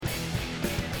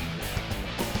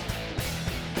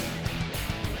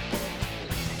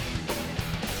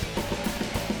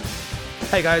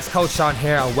Hey guys, Coach Sean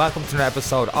here, and welcome to another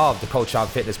episode of the Coach Sean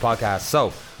Fitness Podcast.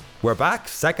 So, we're back,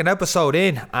 second episode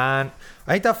in, and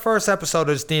I think that first episode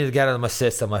I just needed to get out of my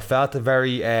system. I felt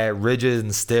very rigid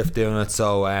and stiff doing it,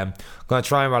 so I'm going to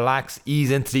try and relax,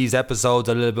 ease into these episodes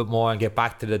a little bit more and get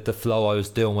back to the flow I was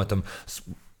doing with them.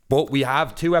 But we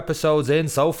have 2 episodes in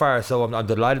so far, so I'm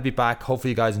delighted to be back. Hopefully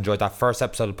you guys enjoyed that first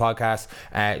episode of the podcast.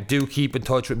 Do keep in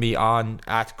touch with me on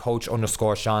at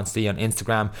Coach_Sean C on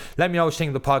Instagram. Let me know what you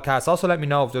think of the podcast. Also let me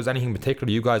know if there's anything in particular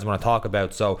you guys want to talk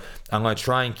about. So I'm going to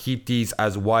try and keep these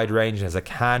as wide ranging as I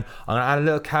can. I'm going to add a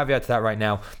little caveat to that right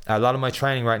now. A lot of my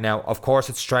training right now, of course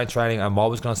it's strength training. I'm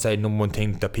always going to say number one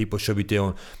thing that people should be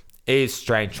doing is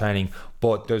strength training,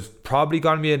 but there's probably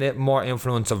going to be a bit more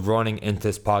influence of running into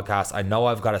this podcast. I know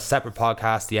I've got a separate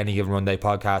podcast, the Any Given Run Day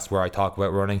podcast, where I talk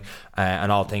about running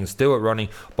and all things to do with running,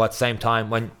 but at the same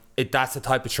time, when that's the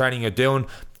type of training you're doing,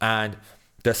 and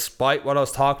despite what I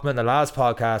was talking about in the last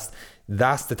podcast,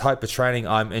 that's the type of training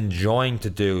I'm enjoying to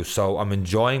do. So I'm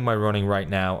enjoying my running right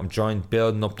now. I'm enjoying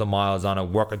building up the miles on it,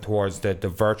 working towards the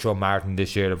virtual marathon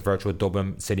this year, the virtual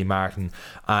Dublin City Marathon,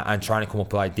 and trying to come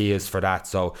up with ideas for that.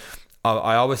 So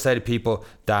I always say to people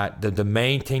that the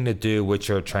main thing to do with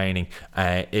your training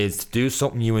is to do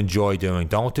something you enjoy doing.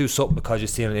 Don't do something because you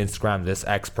see on Instagram this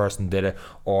X person did it,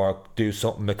 or do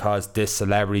something because this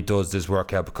celebrity does this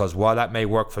workout, because while that may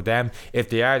work for them, if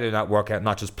they are doing that workout,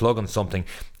 not just plugging something,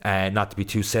 not to be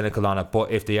too cynical on it,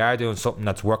 but if they are doing something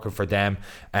that's working for them,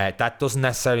 that doesn't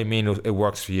necessarily mean it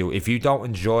works for you. If you don't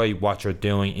enjoy what you're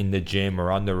doing in the gym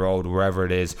or on the road, wherever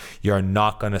it is, you're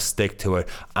not going to stick to it.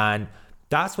 And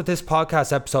that's what this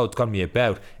podcast episode is going to be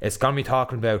about. It's going to be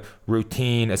talking about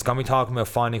routine. It's going to be talking about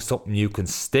finding something you can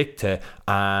stick to,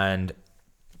 and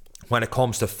when it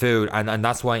comes to food, and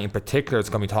that's why in particular it's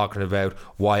going to be talking about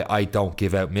why I don't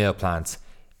give out meal plans.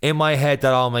 In my head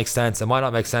that all makes sense. It might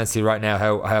not make sense to you right now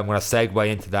how I'm going to segue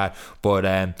into that, but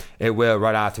it will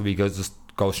right after we just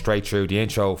go straight through the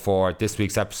intro for this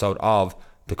week's episode of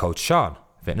the Coach Sean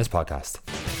Fitness Podcast.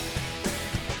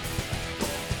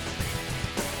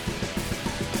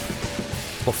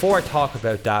 Before I talk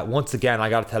about that, once again, I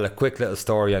got to tell a quick little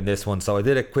story on this one. So I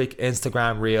did a quick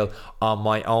Instagram reel on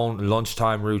my own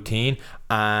lunchtime routine,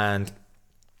 and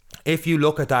if you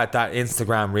look at that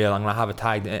Instagram reel, I'm going to have it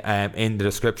tagged in the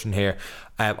description here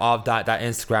of that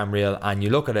Instagram reel, and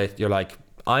you look at it, you're like,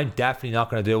 I'm definitely not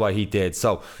going to do what he did.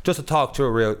 So just to talk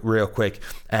through it real quick,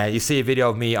 you see a video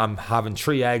of me, I'm having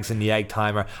 3 eggs in the egg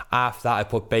timer. After that I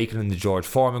put bacon in the George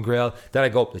Foreman grill. Then I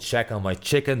go up to check on my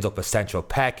chickens up at Central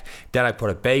Peck. Then I put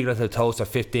a bagel into the toaster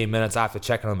 15 minutes after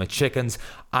checking on my chickens.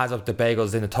 As of the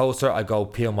bagels in the toaster, I go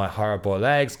peel my hard-boiled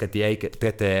eggs, get the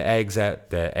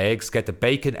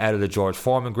bacon out of the George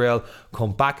Foreman grill,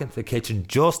 come back into the kitchen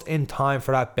just in time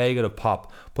for that bagel to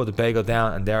pop. Put the bagel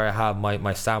down, and there I have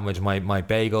my sandwich, my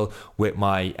bagel with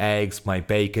my eggs, my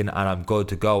bacon, and I'm good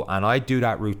to go. And I do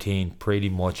that routine pretty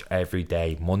much every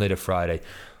day, Monday to Friday,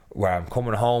 where I'm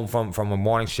coming home from a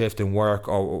morning shift in work,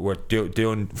 or we're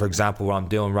doing, for example, what I'm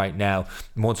doing right now.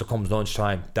 Once it comes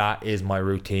lunchtime, that is my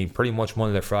routine, pretty much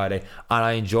Monday to Friday, and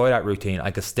I enjoy that routine.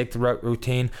 I can stick to that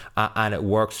routine, and it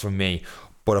works for me.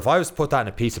 But if I was to put that in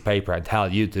a piece of paper and tell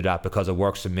you to do that because it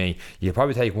works for me, you'd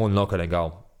probably take one look at it and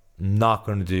go, not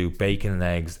going to do bacon and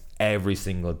eggs every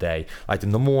single day. Like, the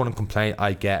number one complaint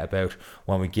I get about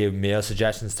when we give meal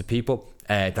suggestions to people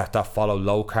that follow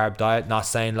low carb diet, not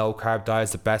saying low carb diet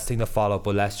is the best thing to follow,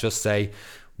 but let's just say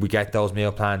we get those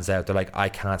meal plans out, they're like, I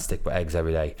can't stick with eggs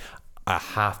every day. I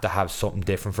have to have something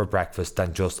different for breakfast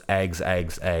than just eggs.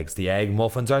 The egg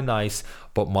muffins are nice,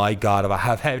 but my God, if I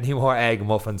have any more egg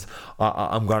muffins,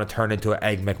 I'm going to turn into an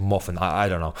egg McMuffin. I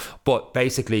don't know. But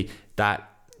basically,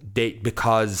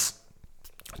 because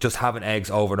just having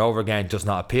eggs over and over again does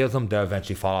not appeal to them, they'll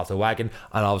eventually fall off the wagon,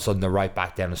 and all of a sudden they're right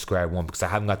back down to square one because I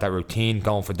haven't got that routine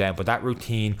going for them. But that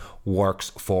routine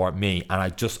works for me, and I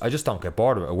just don't get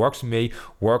bored of it. It works for me,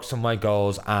 works for my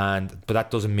goals, but that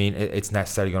doesn't mean it's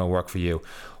necessarily going to work for you.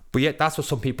 But yet that's what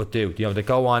some people do. You know, they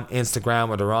go on Instagram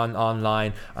or they're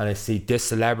online and they see this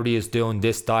celebrity is doing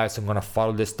this diet, so I'm going to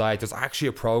follow this diet. There's actually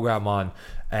a program on,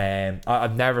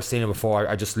 I've never seen it before.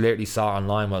 I just literally saw it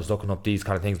online when I was looking up these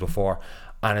kind of things before.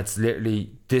 And it's literally,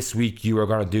 this week you are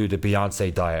going to do the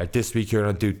Beyonce diet, or this week you're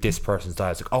going to do this person's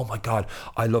diet. It's like, oh my God,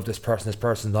 I love this person's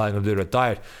diet, I'm going to do their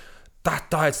diet. That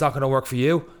diet's not going to work for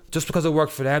you. just because it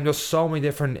worked for them, there's so many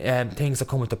different things that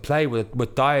come into play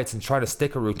with diets and trying to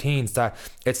stick with routines that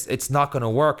it's not going to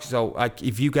work. So like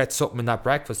if you get something in that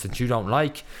breakfast that you don't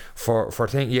like for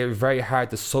things, it's very hard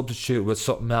to substitute with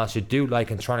something else you do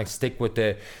like, and trying to stick with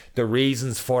the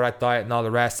reasons for that diet and all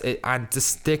the rest. And to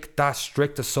stick that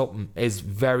strict to something is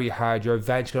very hard. You're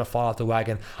eventually going to fall off the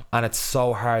wagon, and it's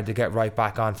so hard to get right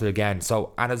back onto it again.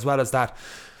 So, and as well as that,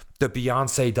 the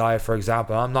Beyonce diet, for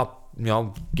example, I'm not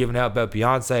giving out about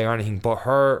Beyonce or anything, but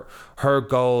her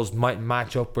goals might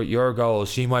match up with your goals.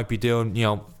 She might be doing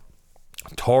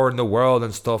touring the world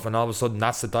and stuff, and all of a sudden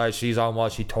that's the diet she's on while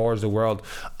she tours the world.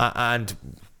 And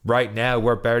right now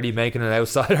we're barely making it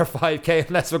outside our 5k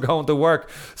unless we're going to work.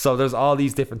 So there's all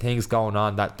these different things going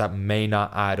on that may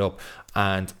not add up.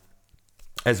 And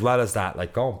as well as that,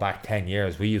 like going back 10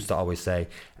 years, we used to always say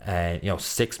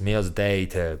 6 meals a day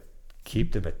to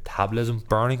keep the metabolism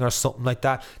burning or something like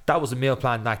that. That was a meal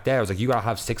plan back there. It was like, you gotta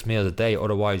have 6 meals a day,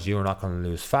 otherwise you're not going to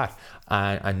lose fat.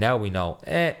 And now we know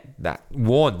that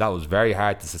one, that was very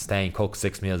hard to sustain, cook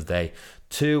 6 meals a day.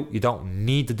 2, you don't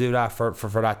need to do that for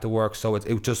that to work. So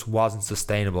it just wasn't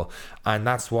sustainable. And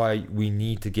that's why we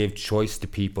need to give choice to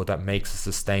people that makes it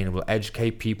sustainable.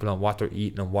 Educate people on what they're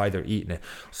eating and why they're eating it.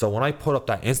 So when I put up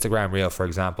that Instagram reel, for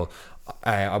example,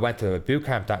 I went to a boot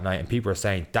camp that night and people are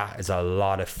saying that is a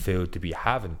lot of food to be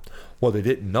having. What they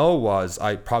didn't know was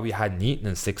I probably hadn't eaten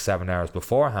in 6-7 hours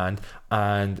beforehand,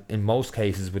 and in most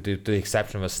cases, with the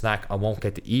exception of a snack, I won't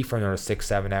get to eat for another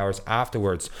 6-7 hours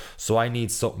afterwards. So I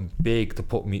need something big to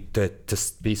put me to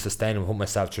be sustainable, put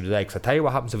myself through the day. Because I tell you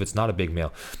what happens if it's not a big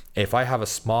meal. If I have a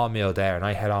small meal there and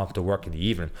I head off to work in the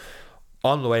evening,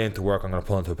 on the way into work, I'm going to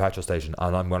pull into a petrol station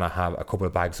and I'm going to have a couple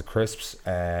of bags of crisps,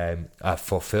 a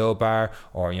Fulfill bar,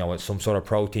 or some sort of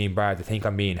protein bar to think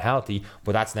I'm being healthy,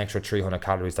 but that's an extra 300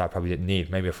 calories that I probably didn't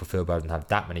need. Maybe a Fulfill bar doesn't have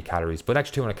that many calories, but an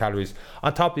extra 200 calories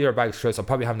on top of your bag of crisps. I'll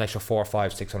probably have an extra 400,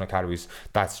 500, 600 calories.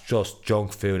 That's just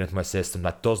junk food into my system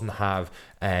that doesn't have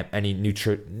any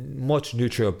much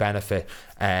nutrient benefit,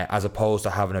 as opposed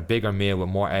to having a bigger meal with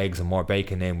more eggs and more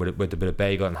bacon in, with a bit of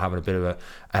bagel, and having a bit of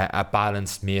a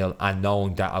balanced meal, and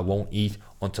knowing that I won't eat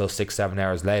until 6-7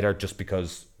 hours later, just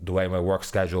because the way my work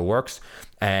schedule works.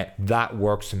 That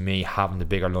works for me, having the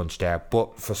bigger lunch there.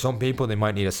 But for some people, they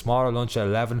might need a smaller lunch at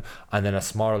 11 and then a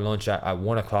smaller lunch at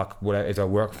 1 o'clock. If they're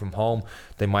working from home,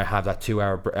 they might have that 2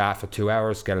 hour after 2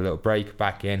 hours, get a little break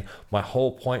back in. My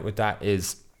whole point with that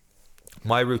is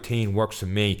my routine works for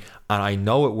me, and I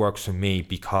know it works for me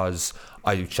because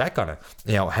I do check on it.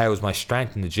 How's my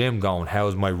strength in the gym going?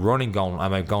 How's my running going?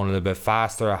 Am I going a little bit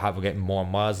faster? Have I getting more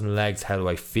miles in the legs? How do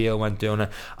I feel when doing it?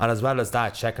 And as well as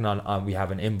that, checking on we have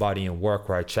an InBody and work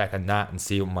where I check on that and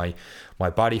see what my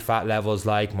body fat level is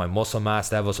like, my muscle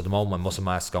mass levels. At the moment, my muscle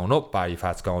mass is going up, body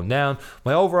fat's going down.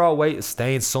 My overall weight is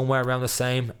staying somewhere around the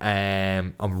same.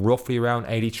 I'm roughly around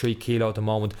 83 kilo at the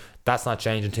moment. That's not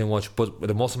changing too much, but with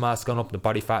the muscle mass going up, the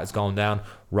body fat is going down.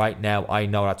 Right now, I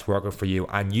know that's working for you,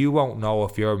 and you won't know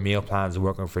if your meal plan is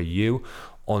working for you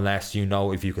unless you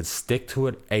know if you can stick to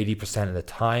it 80% of the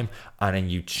time, and then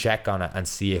you check on it and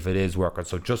see if it is working.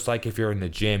 So just like if you're in the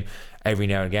gym, every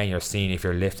now and again you're seeing if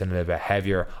you're lifting a little bit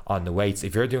heavier on the weights.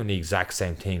 If you're doing the exact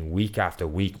same thing week after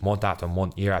week, month after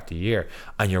month, year after year,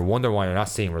 and you're wondering why you're not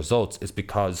seeing results, it's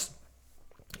because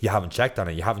you haven't checked on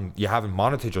it. You haven't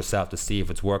monitored yourself to see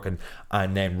if it's working,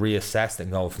 and then reassessed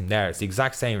and go from there. It's the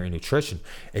exact same with your nutrition.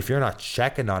 If you're not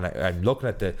checking on it and looking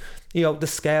at the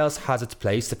scales has its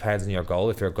place, depends on your goal.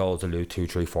 If your goal is to lose 2,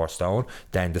 3, 4 stone,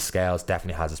 then the scales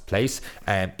definitely has its place.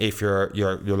 If you're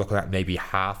looking at maybe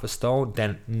half a stone,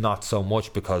 then not so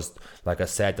much, because like I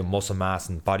said, the muscle mass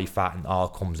and body fat and all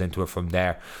comes into it from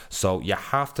there. So you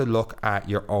have to look at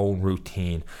your own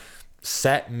routine.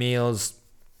 Set meals,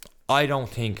 I don't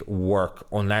think work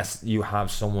unless you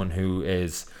have someone who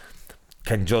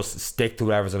can just stick to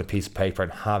whatever's on a piece of paper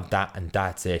and have that, and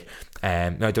that's it.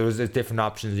 Now there's different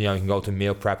options. You can go to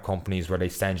meal prep companies where they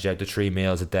send you out to 3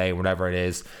 meals a day, whatever it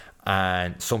is,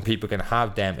 and some people can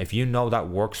have them. If you know that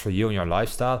works for you and your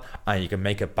lifestyle, and you can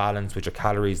make it balanced with your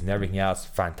calories and everything else,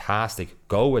 fantastic,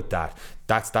 go with that.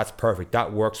 That's perfect,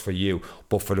 that works for you.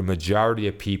 But for the majority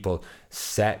of people,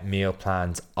 set meal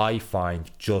plans, I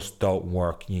find, just don't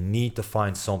work. You need to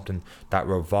find something that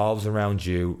revolves around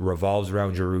you, revolves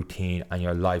around your routine and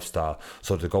your lifestyle.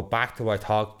 So to go back to what I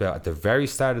talked about at the very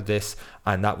start of this,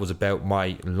 and that was about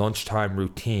my lunchtime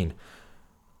routine,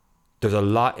 there's a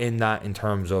lot in that in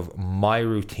terms of my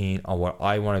routine and what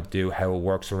I want to do, how it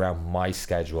works around my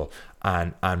schedule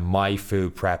and my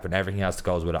food prep and everything else that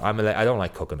goes with it. I don't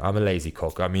like cooking. I'm a lazy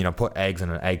cook. I mean, I put eggs in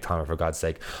an egg timer, for God's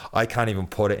sake. I can't even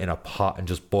put it in a pot and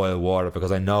just boil water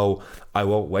because I know I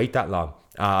won't wait that long.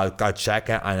 I'll check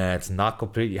it, and then it's not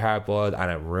completely hard boiled, and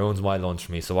it ruins my lunch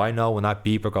for me. So I know when that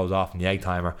beeper goes off in the egg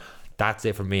timer, that's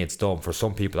it for me. It's done. For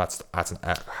some people, that's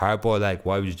a hard boiled egg.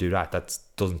 Why would you do that? That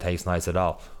doesn't taste nice at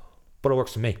all. But it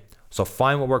works for me. So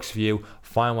find what works for you.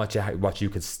 Find what you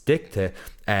can stick to.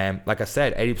 Like I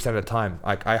said, 80% of the time,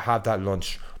 like I have that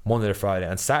lunch Monday to Friday,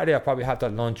 and Saturday I probably have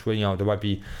that lunch where there might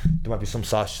be some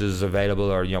sausages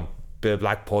available, or bit of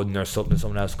black pudding or something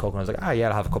someone else cooking. I was like,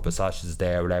 I'll have a couple of sausages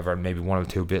there or whatever, and maybe one or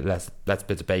two less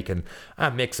bits of bacon,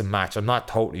 and mix and match. I'm not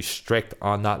totally strict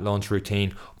on that lunch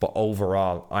routine, but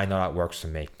overall I know that works for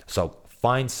me. So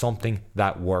find something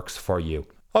that works for you.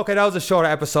 Okay, that was a shorter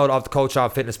episode of the Coach on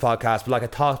Fitness podcast, but like I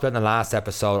talked about in the last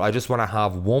episode, I just want to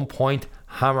have one point,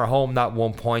 hammer home that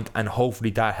one point, and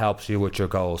hopefully that helps you with your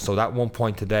goals. So that one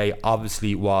point today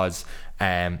obviously was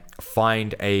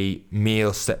find a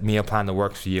meal plan that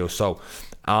works for you. So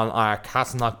on our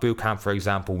Castleknock Bootcamp, for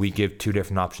example, we give two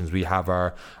different options. We have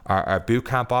our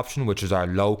bootcamp option, which is our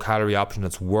low calorie option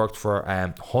that's worked for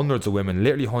hundreds of women,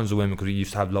 literally hundreds of women, because we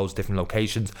used to have loads of different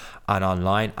locations and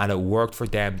online, and it worked for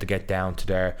them to get down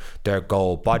to their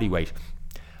goal body weight.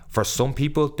 For some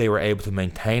people, they were able to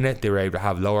maintain it. They were able to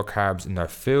have lower carbs in their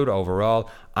food overall,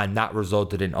 and that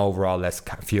resulted in overall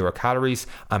fewer calories.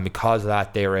 And because of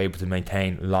that, they were able to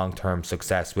maintain long-term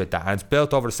success with that. And it's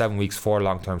built over the 7 weeks for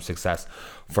long-term success.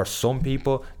 For some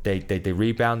people, they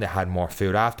rebound, they had more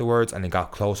food afterwards, and they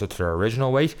got closer to their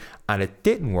original weight, and it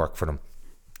didn't work for them.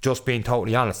 Just being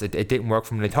totally honest, it didn't work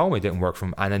for them. They told me it didn't work for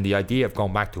them. And then the idea of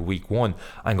going back to week 1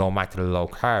 and going back to the low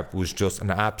carb was just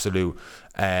an absolute,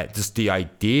 just the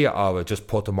idea of it just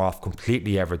put them off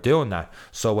completely ever doing that.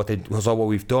 So what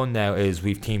we've done now is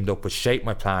we've teamed up with Shape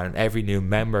My Plan, and every new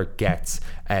member gets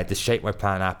the Shape My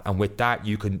Plan app. And with that,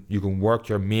 you can work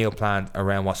your meal plan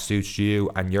around what suits you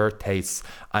and your tastes,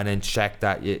 and then check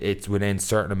that it's within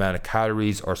certain amount of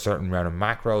calories or certain amount of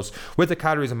macros. With the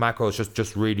calories and macros,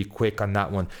 just really quick on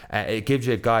that one, it gives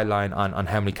you a guideline on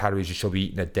how many calories you should be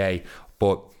eating a day.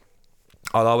 But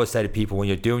I'll always say to people, when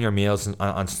you're doing your meals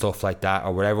and stuff like that,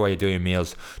 or whatever way you're doing your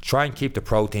meals, try and keep the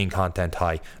protein content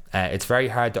high. It's very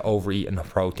hard to overeat in the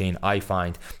protein, I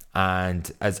find.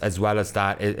 And as well as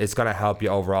that, it's going to help you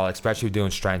overall, especially with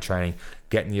doing strength training,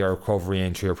 getting your recovery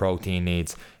into your protein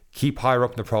needs. Keep higher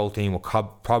up in the protein will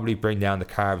probably bring down the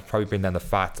carbs, probably bring down the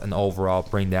fats, and overall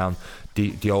bring down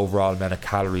the overall amount of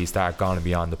calories that are going to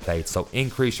be on the plate. So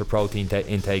increase your protein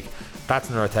intake. That's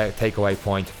another takeaway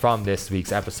point from this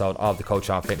week's episode of the Coach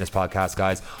on Fitness podcast,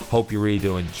 guys. Hope you really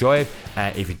do enjoy it.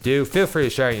 If you do, feel free to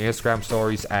share your Instagram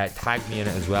stories. Tag me in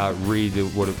it as well. Really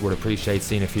would appreciate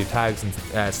seeing a few tags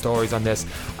and stories on this.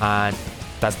 And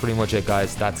that's pretty much it,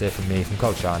 guys. That's it from me, from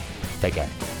Coach Sean. Take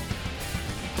care.